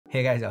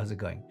Hey guys, how's it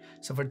going?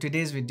 So for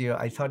today's video,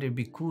 I thought it'd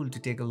be cool to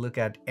take a look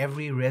at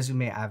every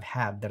resume I've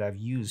had that I've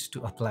used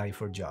to apply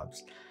for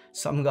jobs.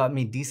 Some got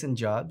me decent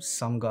jobs,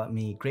 some got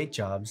me great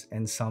jobs,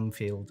 and some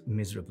failed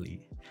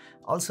miserably.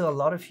 Also, a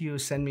lot of you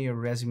send me your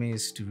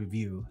resumes to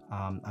review.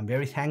 I'm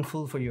very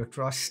thankful for your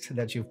trust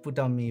that you've put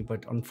on me,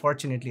 but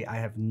unfortunately, I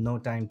have no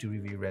time to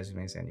review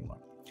resumes anymore.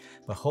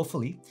 But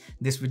hopefully,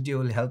 this video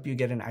will help you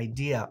get an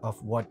idea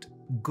of what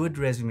good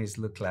resumes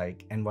look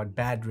like and what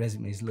bad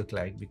resumes look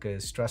like,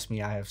 because trust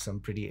me, I have some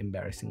pretty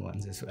embarrassing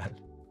ones as well.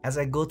 As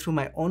I go through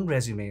my own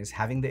resumes,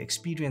 having the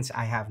experience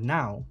I have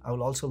now, I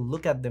will also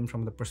look at them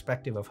from the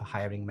perspective of a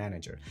hiring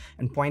manager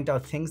and point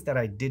out things that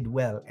I did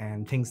well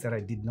and things that I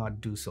did not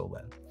do so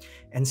well.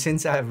 And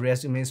since I have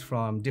resumes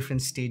from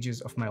different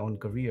stages of my own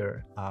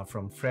career,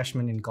 from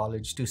freshman in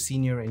college to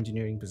senior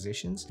engineering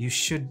positions, you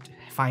should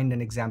find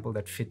an example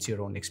that fits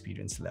your own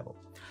experience level.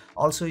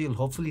 Also, you'll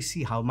hopefully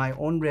see how my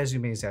own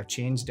resumes have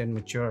changed and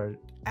matured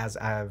as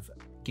I've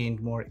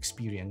gained more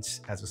experience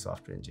as a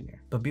software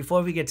engineer. But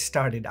before we get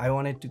started, I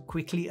wanted to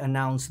quickly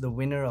announce the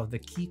winner of the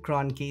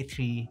Keychron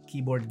K3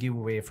 keyboard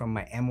giveaway from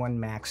my M1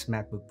 Max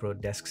MacBook Pro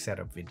desk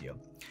setup video.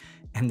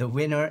 And the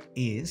winner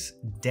is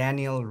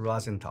Daniel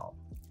Rosenthal.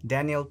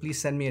 Daniel, please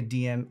send me a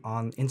DM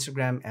on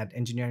Instagram at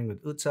Engineering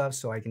with Utsav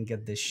so I can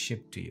get this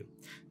shipped to you.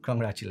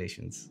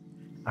 Congratulations.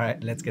 All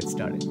right, let's get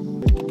started.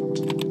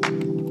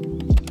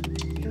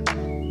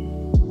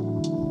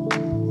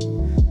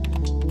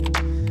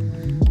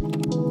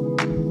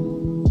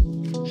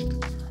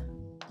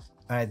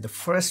 All right, the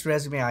first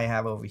resume I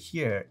have over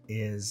here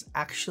is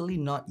actually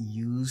not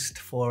used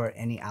for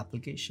any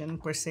application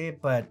per se,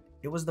 but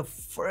it was the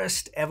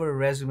first ever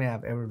resume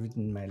I've ever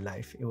written in my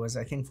life. It was,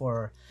 I think,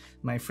 for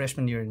my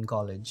freshman year in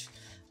college.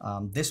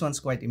 This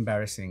one's quite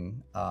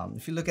embarrassing.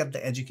 If you look at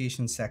the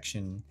education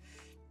section,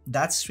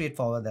 that's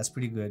straightforward, that's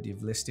pretty good.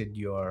 You've listed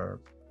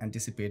your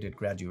anticipated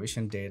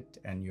graduation date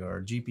and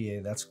your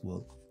GPA, that's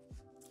cool.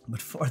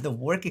 But for the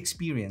work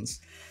experience,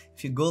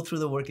 if you go through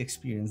the work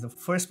experience, the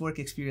first work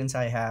experience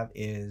I have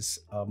is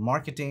a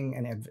marketing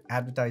and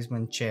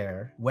advertisement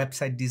chair,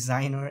 website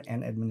designer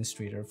and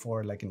administrator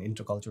for like an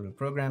intercultural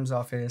programs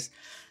office.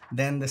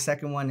 Then the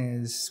second one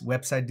is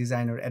website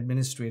designer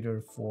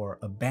administrator for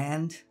a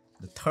band.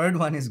 The third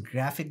one is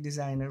graphic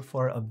designer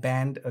for a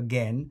band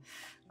again.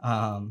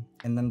 And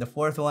then the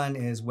fourth one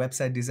is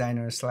website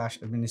designer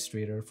 /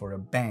 administrator for a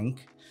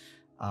bank.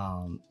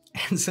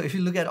 And so if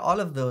you look at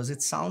all of those,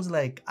 it sounds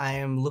like I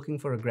am looking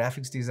for a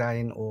graphics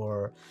design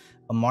or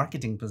a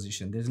marketing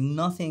position. There's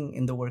nothing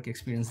in the work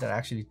experience that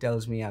actually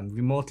tells me I'm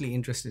remotely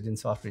interested in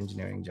software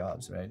engineering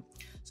jobs, right?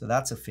 So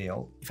that's a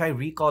fail. If I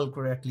recall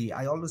correctly,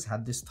 I always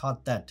had this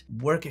thought that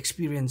work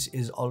experience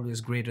is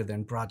always greater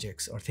than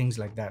projects or things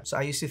like that. So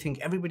I used to think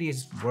everybody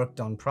has worked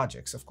on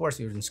projects. Of course,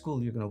 you're in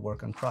school, you're going to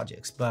work on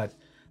projects, but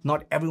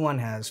not everyone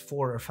has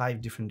 4 or 5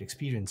 different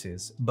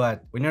experiences.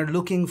 But when you're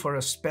looking for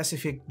a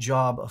specific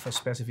job of a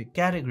specific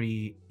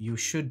category, you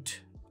should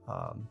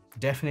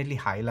definitely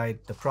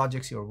highlight the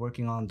projects you're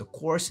working on, the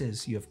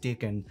courses you have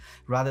taken,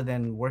 rather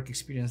than work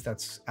experience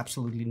that's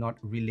absolutely not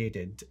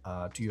related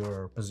to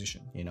your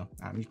position.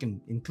 You can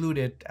include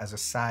it as a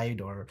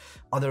side or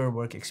other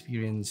work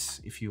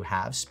experience if you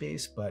have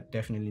space, but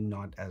definitely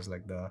not as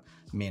like the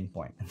main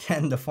point. And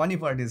then the funny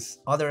part is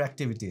other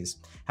activities.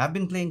 I've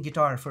been playing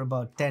guitar for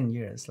about 10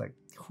 years. Like,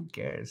 who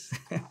cares?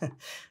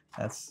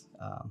 That's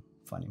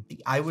funny.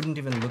 I wouldn't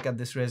even look at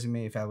this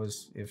resume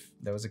if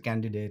there was a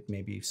candidate,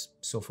 maybe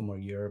sophomore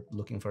year,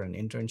 looking for an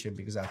internship,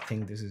 because I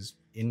think this is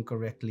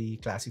incorrectly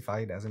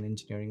classified as an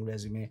engineering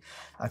resume.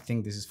 I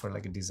think this is for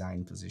like a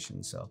design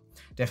position. So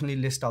definitely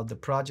list out the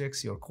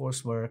projects, your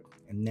coursework,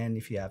 and then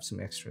if you have some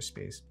extra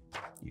space,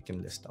 you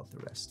can list out the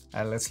rest.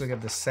 All right, let's look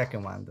at the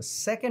second one. The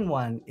second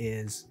one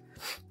is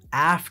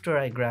after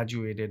I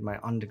graduated my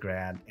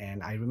undergrad,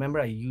 and I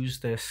remember I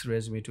used this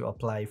resume to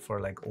apply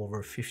for like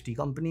over 50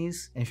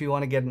 companies. And if you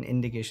want to get an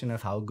indication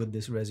of how good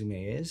this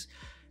resume is,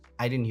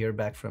 I didn't hear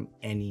back from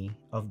any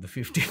of the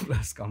 50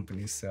 plus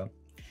companies. So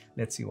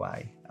let's see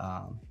why.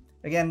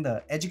 Again,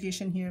 the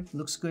education here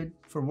looks good.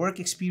 For work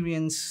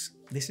experience,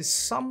 this is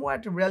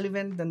somewhat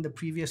relevant than the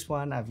previous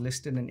one. I've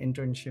listed an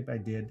internship I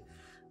did,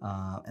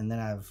 and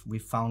then we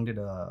founded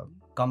a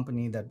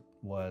company that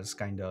was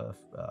kind of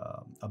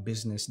a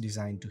business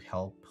designed to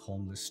help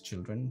homeless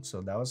children.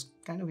 So that was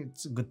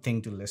it's a good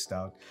thing to list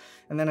out.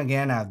 And then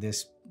again, I have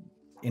this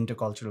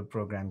intercultural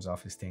programs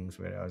office things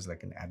where I was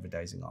like an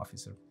advertising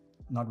officer.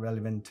 Not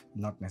relevant,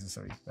 not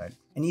necessary, right?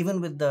 And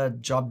even with the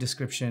job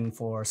description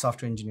for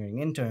software engineering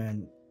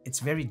intern, it's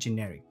very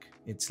generic.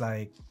 It's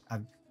like,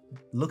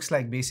 looks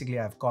like basically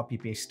I've copy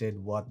pasted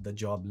what the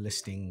job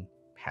listing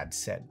had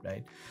said,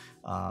 right?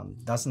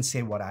 Doesn't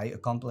say what I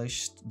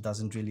accomplished,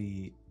 doesn't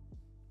really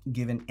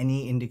given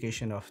any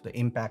indication of the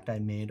impact I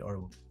made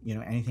or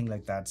anything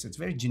like that. So it's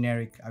very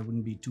generic. I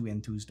wouldn't be too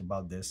enthused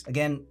about this.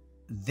 Again,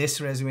 this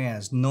resume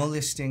has no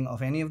listing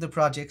of any of the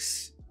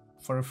projects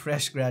for a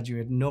fresh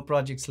graduate, no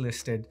projects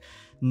listed.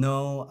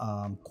 no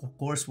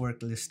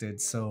coursework listed.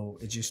 So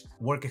it's just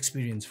work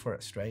experience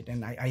first, right?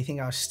 And I think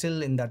I'm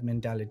still in that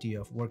mentality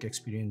of work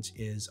experience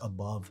is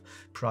above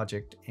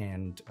project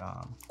and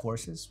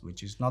courses,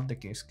 which is not the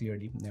case.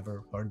 Clearly,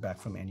 never heard back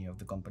from any of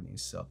the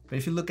companies. So, but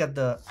if you look at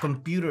the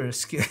computer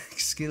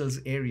skills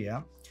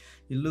area,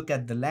 you look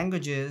at the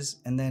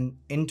languages, and then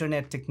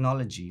internet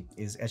technology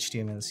is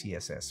HTML,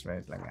 CSS,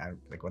 right?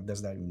 Like what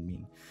does that even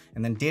mean?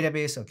 And then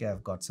database, okay,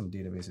 I've got some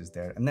databases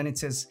there. And then it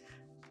says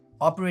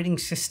operating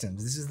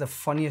systems. This is the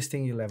funniest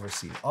thing you'll ever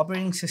see.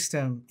 Operating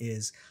system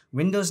is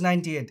Windows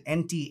 98,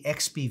 NT,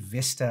 XP,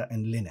 Vista,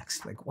 and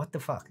Linux. Like, what the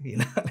fuck, you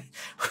know?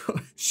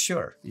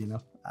 Sure, you know,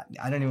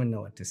 I don't even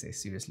know what to say.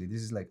 Seriously,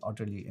 this is like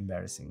utterly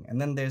embarrassing.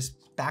 And then there's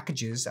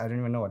packages. I don't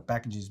even know what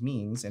packages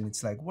means. And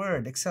it's like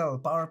Word, Excel,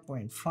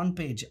 PowerPoint, front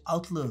page,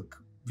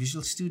 Outlook,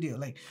 Visual Studio.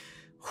 Like,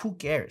 who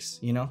cares,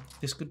 you know?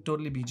 This could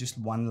totally be just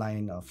one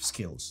line of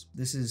skills.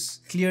 This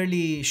is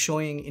clearly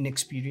showing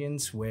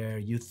inexperience where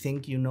you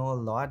think you know a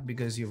lot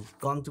because you've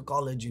gone to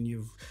college and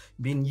you've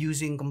been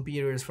using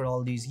computers for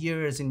all these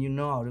years and you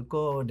know how to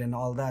code and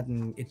all that.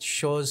 And it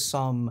shows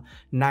some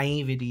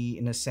naivety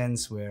in a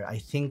sense where I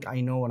think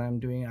I know what I'm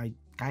doing. I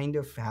kind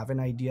of have an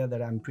idea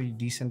that I'm pretty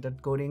decent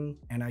at coding,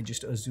 and I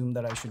just assume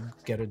that I should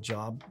get a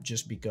job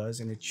just because,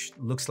 and it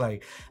looks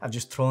like I've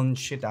just thrown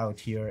shit out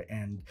here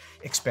and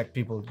expect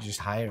people to just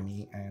hire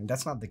me, and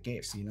that's not the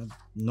case. You know,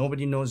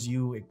 nobody knows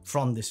you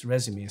from this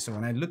resume. So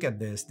when I look at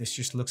this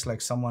just looks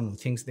like someone who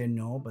thinks they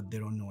know, but they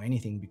don't know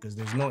anything because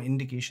there's no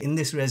indication in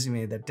this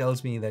resume that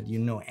tells me that you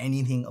know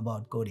anything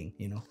about coding,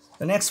 you know.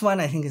 The next one,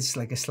 I think it's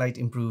like a slight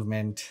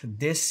improvement.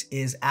 This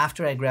is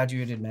after I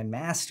graduated my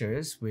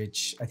master's,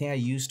 which I think I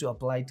used to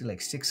apply to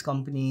like 6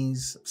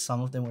 companies.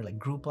 Some of them were like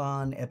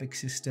Groupon, Epic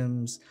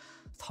Systems,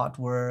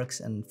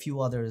 ThoughtWorks, and a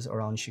few others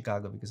around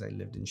Chicago because I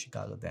lived in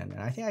Chicago then.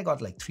 And I think I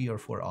got like 3 or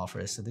 4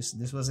 offers. So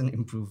this was an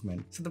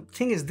improvement. So the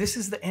thing is, this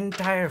is the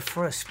entire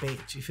first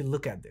page. If you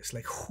look at this,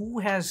 like, who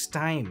has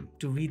time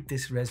to read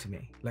this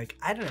resume? Like,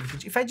 I don't know.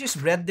 If I just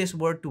read this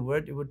word to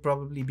word, it would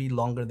probably be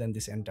longer than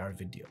this entire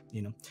video,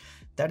 you know.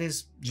 That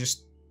is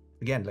just,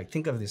 again, like,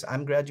 think of this.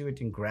 I'm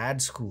graduating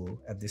grad school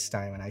at this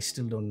time and I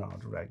still don't know how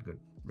to write good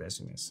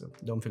resumes, so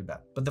don't feel bad.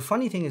 But the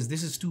funny thing is,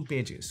 this is 2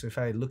 pages. So if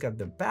I look at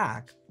the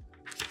back,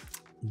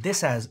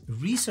 this has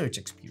research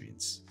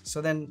experience.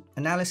 So then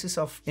analysis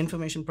of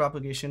information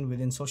propagation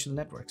within social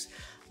networks.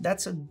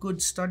 That's a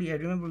good study. I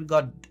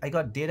remember I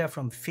got data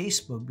from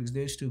Facebook because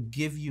they used to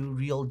give you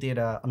real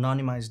data,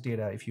 anonymized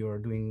data if you're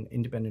doing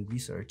independent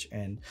research.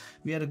 And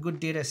we had a good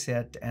data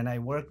set, and I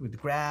worked with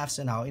graphs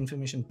and how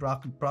information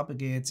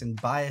propagates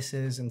and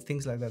biases and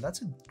things like that.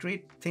 That's a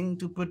great thing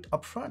to put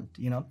up front,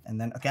 you know. And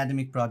then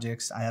academic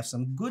projects, I have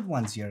some good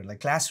ones here,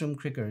 like Classroom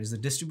Cricker is a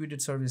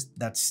distributed service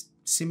that's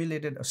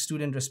simulated a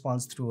student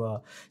response through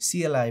a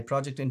CLI,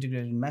 project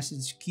integrated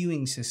message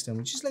queuing system,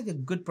 which is like a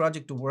good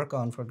project to work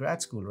on for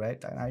grad school,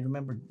 right? And I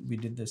remember we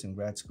did this in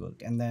grad school.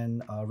 And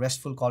then a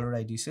RESTful caller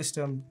ID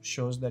system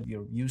shows that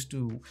you're used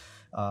to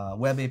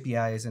web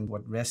APIs and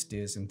what REST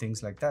is and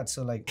things like that.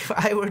 So like, if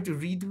I were to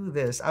redo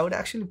this, I would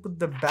actually put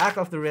the back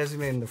of the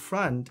resume in the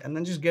front and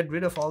then just get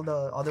rid of all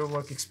the other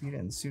work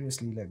experience.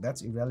 Seriously, like,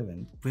 that's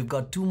irrelevant. We've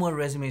got 2 more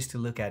resumes to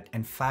look at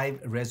and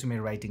 5 resume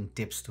writing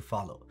tips to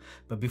follow.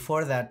 But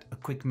before that, a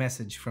quick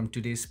message from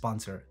today's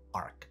sponsor,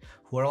 Arc,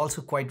 who are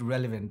also quite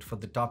relevant for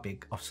the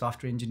topic of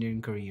software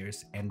engineering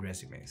careers and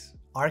resumes.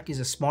 Arc is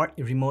a smart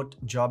remote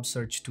job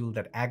search tool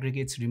that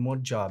aggregates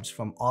remote jobs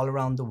from all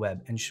around the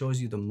web and shows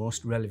you the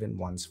most relevant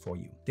ones for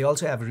you. They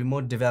also have a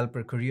remote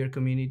developer career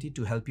community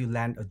to help you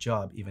land a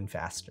job even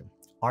faster.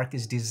 Arc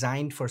is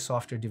designed for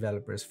software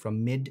developers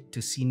from mid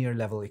to senior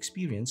level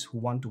experience who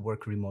want to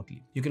work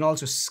remotely. You can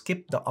also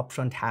skip the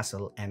upfront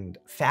hassle and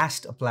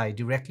fast apply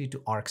directly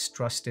to Arc's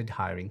trusted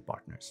hiring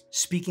partners.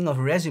 Speaking of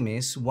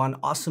resumes, one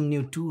awesome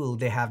new tool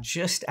they have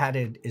just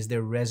added is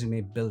their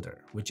Resume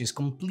Builder, which is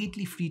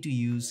completely free to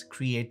use,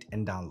 create,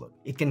 and download.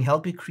 It can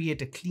help you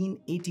create a clean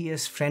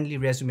ATS-friendly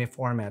resume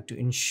format to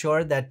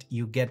ensure that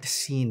you get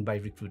seen by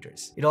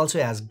recruiters. It also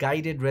has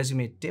guided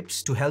resume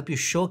tips to help you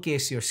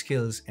showcase your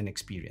skills and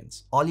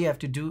experience. All you have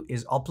to do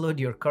is upload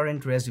your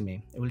current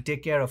resume. It will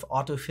take care of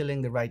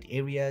auto-filling the right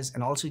areas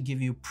and also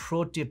give you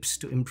pro tips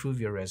to improve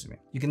your resume.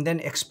 You can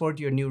then export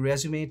your new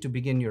resume to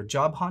begin your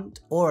job hunt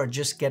or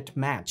just get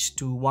matched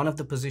to one of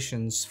the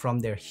positions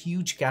from their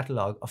huge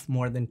catalog of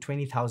more than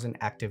 20,000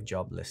 active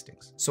job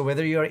listings. So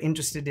whether you're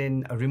interested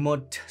in a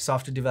remote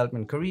software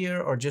development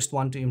career or just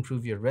want to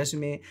improve your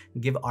resume,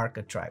 give Arc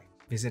a try.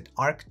 Visit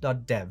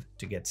arc.dev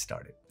to get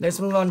started. Let's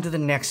move on to the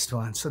next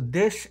one. So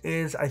this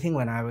is, I think,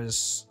 when I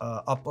was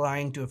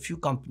applying to a few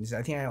companies.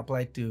 I think I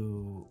applied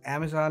to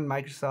Amazon,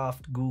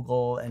 Microsoft,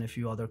 Google, and a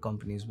few other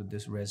companies with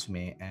this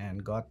resume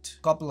and got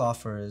a couple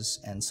offers,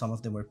 and some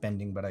of them were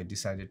pending, but I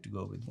decided to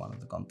go with one of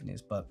the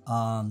companies. But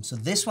so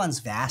this one's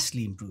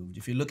vastly improved.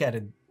 If you look at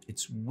it,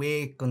 it's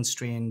way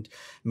constrained,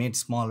 made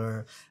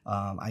smaller.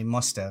 I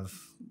must have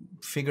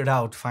figured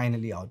out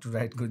finally how to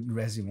write good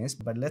resumes.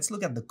 But let's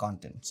look at the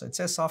content. So it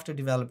says software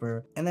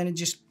developer, and then it's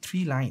just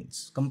 3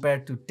 lines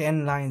compared to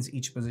 10 lines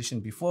each position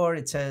before.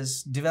 It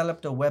says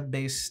developed a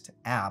web-based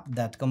app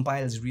that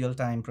compiles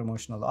real-time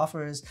promotional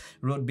offers,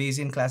 wrote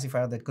Bayesian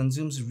classifier that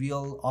consumes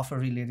real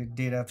offer-related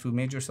data through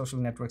major social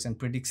networks and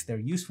predicts their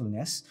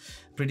usefulness.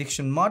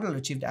 Prediction model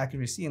achieved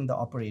accuracy in the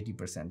upper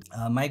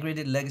 80%.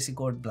 Migrated legacy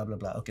code, blah, blah,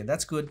 blah. Okay,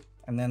 that's good.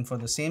 And then for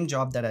the same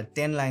job that had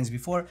 10 lines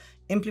before,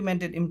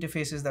 implemented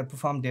interfaces that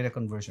perform data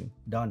conversion.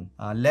 Done.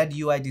 Led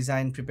UI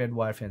design, prepared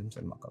wireframes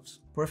and mockups.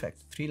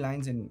 Perfect. 3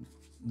 lines and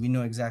we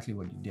know exactly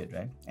what you did,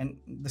 right? And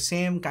the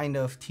same kind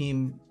of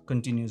theme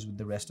continues with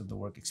the rest of the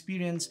work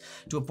experience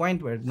to a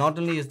point where not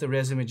only is the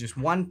resume just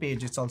 1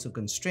 page, it's also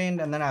constrained.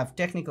 And then I have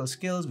technical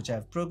skills, which I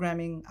have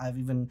programming. I've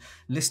even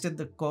listed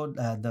the code,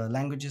 the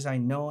languages I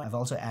know. I've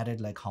also added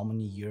like how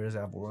many years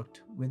I've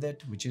worked with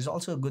it, which is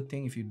also a good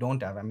thing if you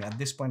don't have. I mean, at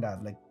this point, I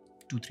have like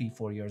 2, 3,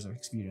 4 years of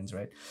experience,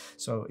 right?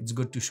 So it's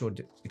good to show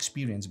the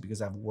experience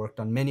because I've worked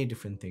on many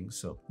different things.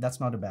 So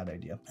that's not a bad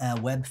idea.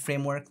 Web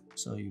framework.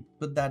 So you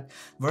put that.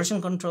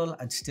 Version control,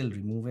 I'd still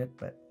remove it,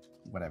 but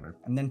whatever.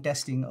 And then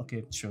testing, okay,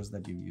 it shows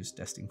that you've used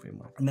testing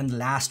framework. And then the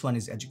last one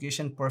is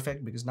education.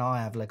 Perfect, because now I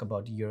have like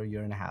about a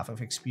year and a half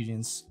of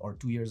experience, or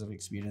 2 years of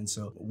experience.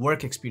 So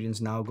work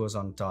experience now goes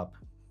on top.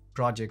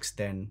 Projects,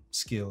 then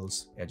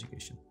skills,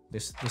 education.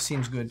 This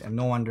seems good, and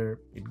no wonder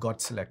it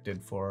got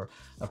selected for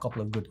a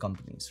couple of good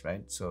companies,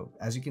 right? So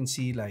as you can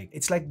see, like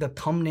it's like the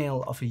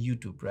thumbnail of a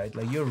YouTube, right?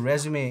 Like your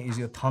resume is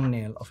your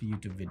thumbnail of a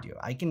YouTube video.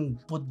 I can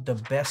put the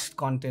best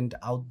content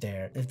out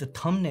there. If the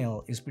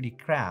thumbnail is pretty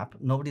crap,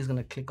 nobody's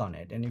gonna click on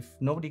it. And if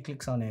nobody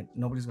clicks on it,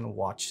 nobody's gonna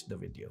watch the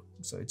video.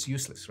 So it's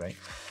useless, right?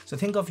 So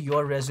think of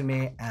your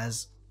resume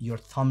as your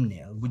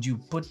thumbnail. Would you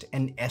put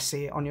an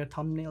essay on your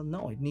thumbnail?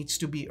 No, it needs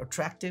to be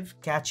attractive,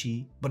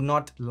 catchy, but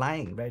not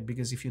lying, right?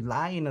 Because if you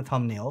lie in a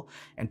thumbnail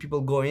and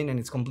people go in and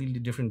it's completely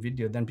different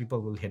video, then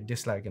people will hit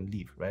dislike and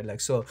leave, right? Like,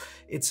 so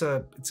it's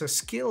a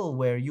skill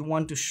where you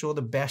want to show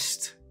the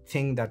best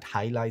thing that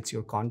highlights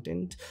your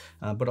content,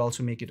 but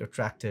also make it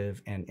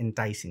attractive and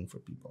enticing for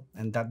people.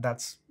 And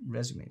that's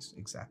resumes,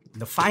 exactly.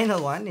 The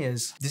final one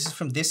is, this is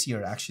from this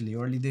year, actually,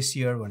 early this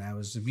year when I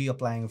was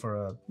reapplying for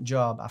a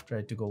job after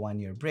I took a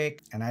 1-year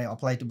break. And I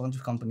applied to a bunch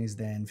of companies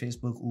then,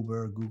 Facebook,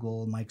 Uber,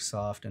 Google,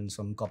 Microsoft, and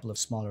some couple of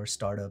smaller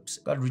startups.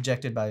 Got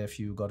rejected by a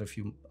few, got a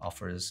few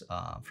offers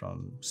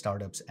from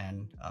startups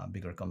and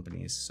bigger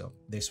companies. So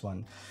this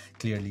one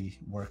clearly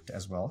worked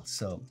as well.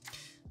 So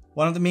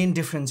one of the main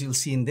differences you'll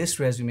see in this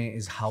resume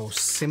is how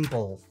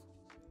simple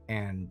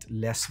and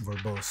less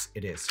verbose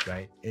it is,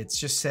 right? It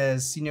just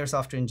says senior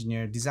software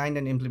engineer, designed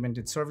and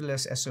implemented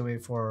serverless SOA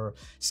for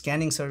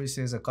scanning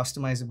services, a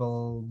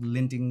customizable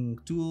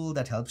linting tool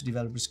that helps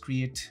developers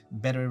create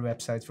better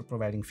websites for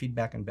providing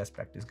feedback and best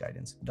practice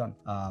guidance. Done.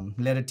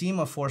 Led a team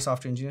of 4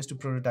 software engineers to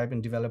prototype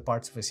and develop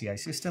parts of a CI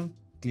system.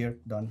 Clear,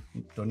 done.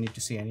 Don't need to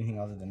say anything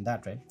other than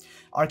that, right?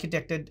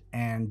 Architected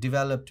and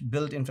developed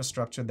build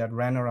infrastructure that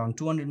ran around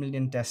 200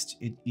 million tests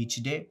each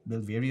day,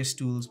 build various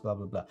tools, blah,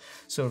 blah, blah.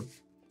 So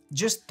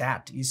just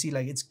that, you see,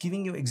 like it's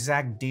giving you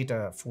exact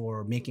data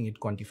for making it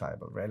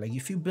quantifiable, right? Like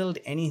if you build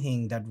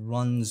anything that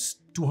runs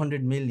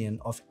 200 million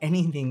of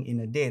anything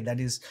in a day, that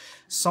is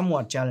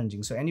somewhat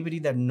challenging. So anybody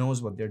that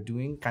knows what they're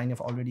doing kind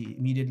of already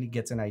immediately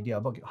gets an idea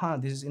about,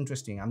 this is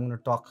interesting. I'm going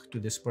to talk to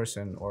this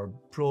person or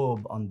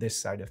probe on this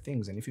side of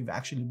things. And if you've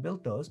actually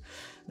built those,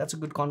 that's a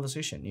good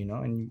conversation, you know,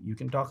 and you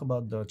can talk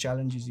about the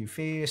challenges you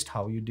faced,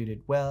 how you did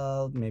it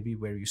well, maybe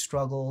where you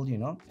struggled, you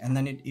know. And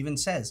then it even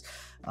says,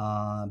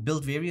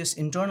 build various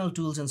internal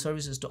tools and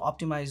services to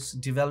optimize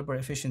developer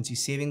efficiency,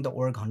 saving the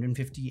org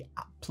 150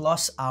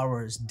 plus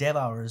hours, dev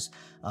hours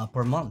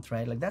per month,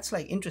 right? Like that's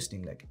like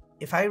interesting. Like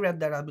if I read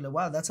that, I'll be like,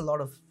 wow, that's a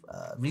lot of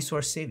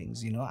resource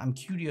savings, you know. I'm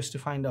curious to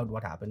find out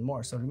what happened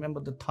more. So remember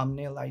the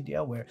thumbnail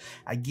idea where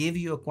I gave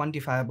you a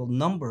quantifiable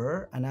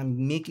number and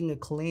I'm making a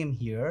claim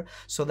here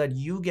so that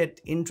you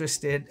get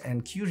interested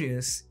and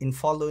curious in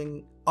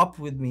following up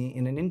with me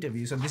in an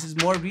interview. So this is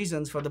more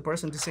reasons for the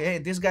person to say, hey,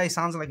 this guy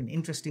sounds like an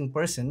interesting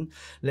person.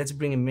 Let's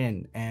bring him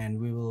in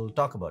and we will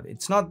talk about it.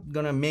 It's not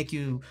gonna make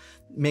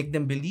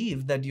them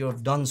believe that you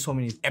have done so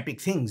many epic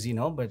things, you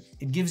know, but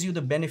it gives you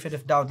the benefit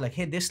of doubt, like,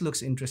 hey, this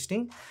looks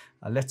interesting.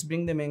 Let's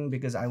bring them in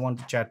because I want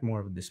to chat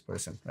more with this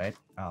person, right?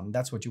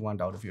 That's what you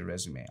want out of your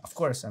resume. Of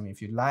course, I mean,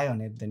 if you lie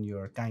on it, then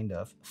you're kind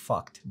of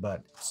fucked.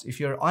 But if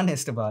you're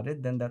honest about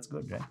it, then that's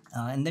good, right?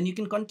 And then you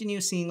can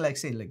continue seeing, like,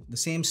 say, like the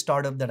same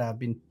startup that I've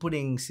been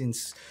putting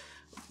since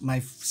my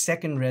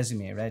second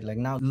resume, right? Like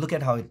now look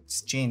at how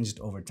it's changed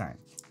over time.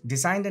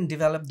 Designed and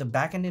developed the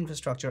backend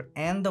infrastructure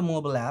and the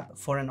mobile app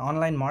for an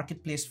online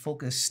marketplace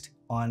focused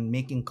on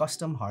making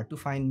custom,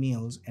 hard-to-find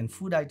meals and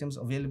food items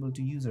available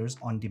to users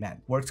on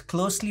demand. Worked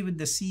closely with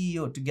the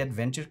CEO to get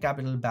venture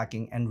capital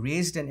backing and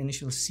raised an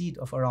initial seed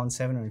of around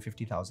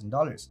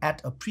 $750,000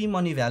 at a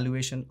pre-money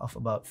valuation of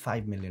about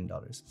 $5 million.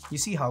 You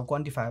see how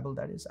quantifiable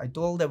that is? I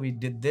told that we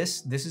did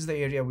this. This is the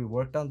area we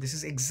worked on. This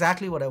is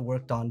exactly what I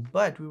worked on,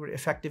 but we were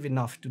effective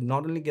enough to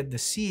not only get the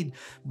seed,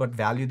 but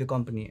value the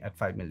company at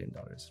 $5 million,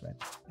 right?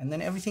 And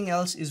then everything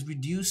else is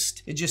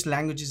reduced. It's just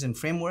languages and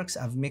frameworks.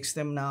 I've mixed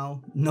them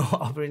now. No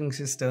operating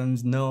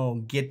systems,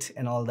 no Git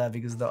and all that,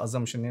 because the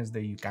assumption is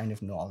that you kind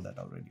of know all that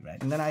already,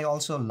 right? And then I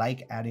also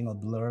like adding a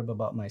blurb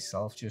about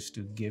myself just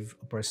to give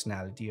a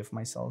personality of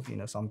myself. You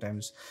know,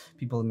 sometimes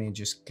people may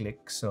just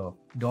click, so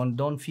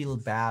don't feel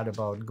bad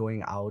about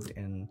going out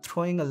and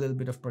throwing a little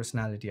bit of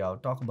personality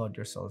out. Talk about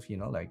yourself, you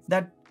know, like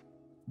that.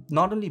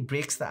 Not only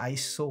breaks the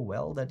ice so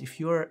well that if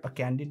you're a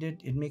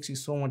candidate, it makes you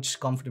so much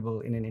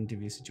comfortable in an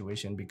interview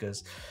situation,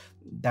 because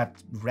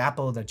that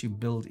rapport that you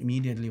build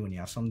immediately when you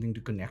have something to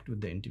connect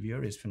with the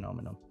interviewer is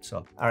phenomenal.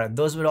 So, all right,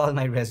 those were all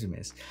my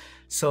resumes.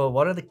 So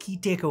what are the key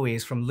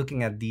takeaways from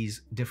looking at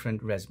these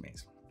different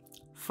resumes?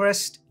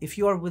 First, if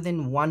you are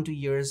within 1 to 2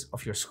 years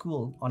of your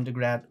school,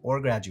 undergrad or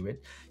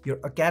graduate, your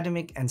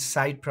academic and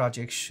side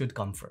projects should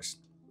come first.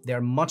 They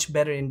are much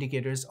better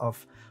indicators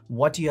of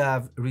what you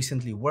have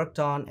recently worked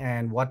on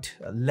and what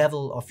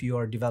level of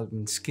your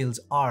development skills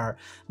are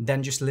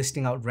than just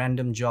listing out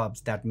random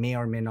jobs that may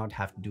or may not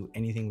have to do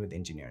anything with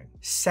engineering.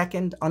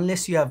 Second,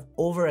 unless you have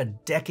over a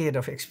decade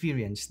of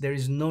experience, there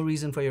is no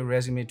reason for your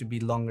resume to be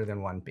longer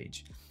than 1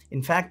 page.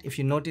 In fact, if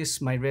you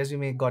notice, my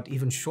resume got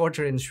even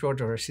shorter and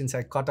shorter since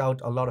I cut out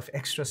a lot of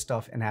extra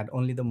stuff and had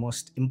only the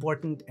most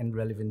important and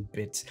relevant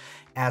bits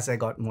as I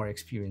got more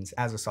experience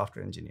as a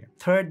software engineer.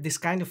 Third, this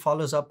kind of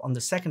follows up on the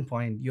second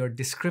point. Your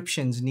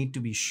descriptions need to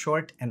be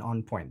short and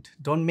on point.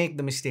 Don't make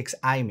the mistakes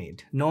I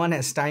made. No one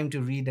has time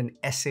to read an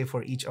essay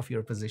for each of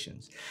your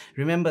positions.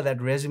 Remember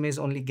that resumes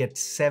only get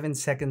 7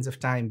 seconds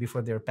of time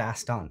before they're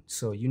passed on,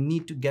 so you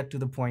need to get to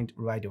the point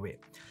right away.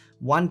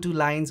 1-2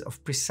 lines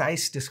of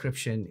precise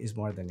description is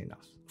more than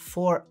enough.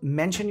 4,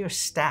 mention your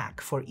stack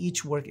for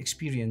each work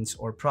experience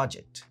or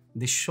project.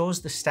 This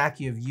shows the stack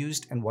you have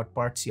used and what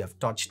parts you have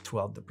touched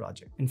throughout the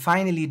project. And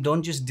finally,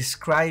 don't just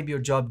describe your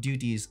job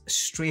duties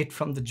straight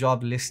from the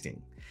job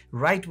listing.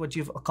 Write what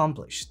you've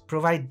accomplished.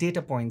 Provide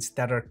data points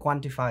that are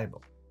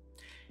quantifiable.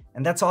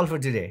 And that's all for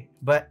today.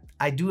 But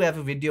I do have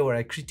a video where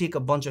I critique a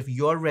bunch of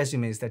your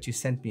resumes that you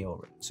sent me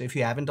over. So if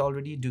you haven't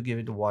already, do give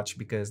it a watch,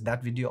 because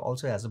that video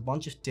also has a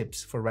bunch of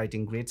tips for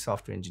writing great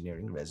software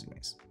engineering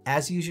resumes.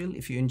 As usual,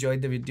 if you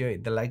enjoyed the video,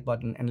 hit the like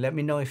button and let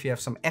me know if you have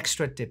some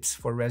extra tips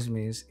for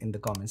resumes in the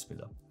comments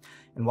below.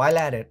 And while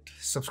at it,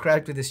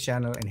 subscribe to this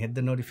channel and hit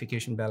the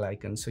notification bell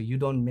icon so you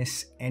don't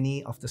miss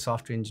any of the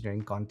software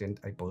engineering content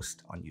I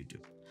post on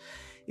YouTube.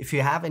 If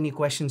you have any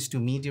questions to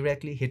me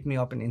directly, hit me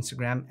up on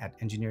Instagram at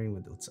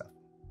engineeringwithutsav.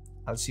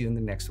 I'll see you in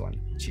the next one.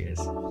 Cheers.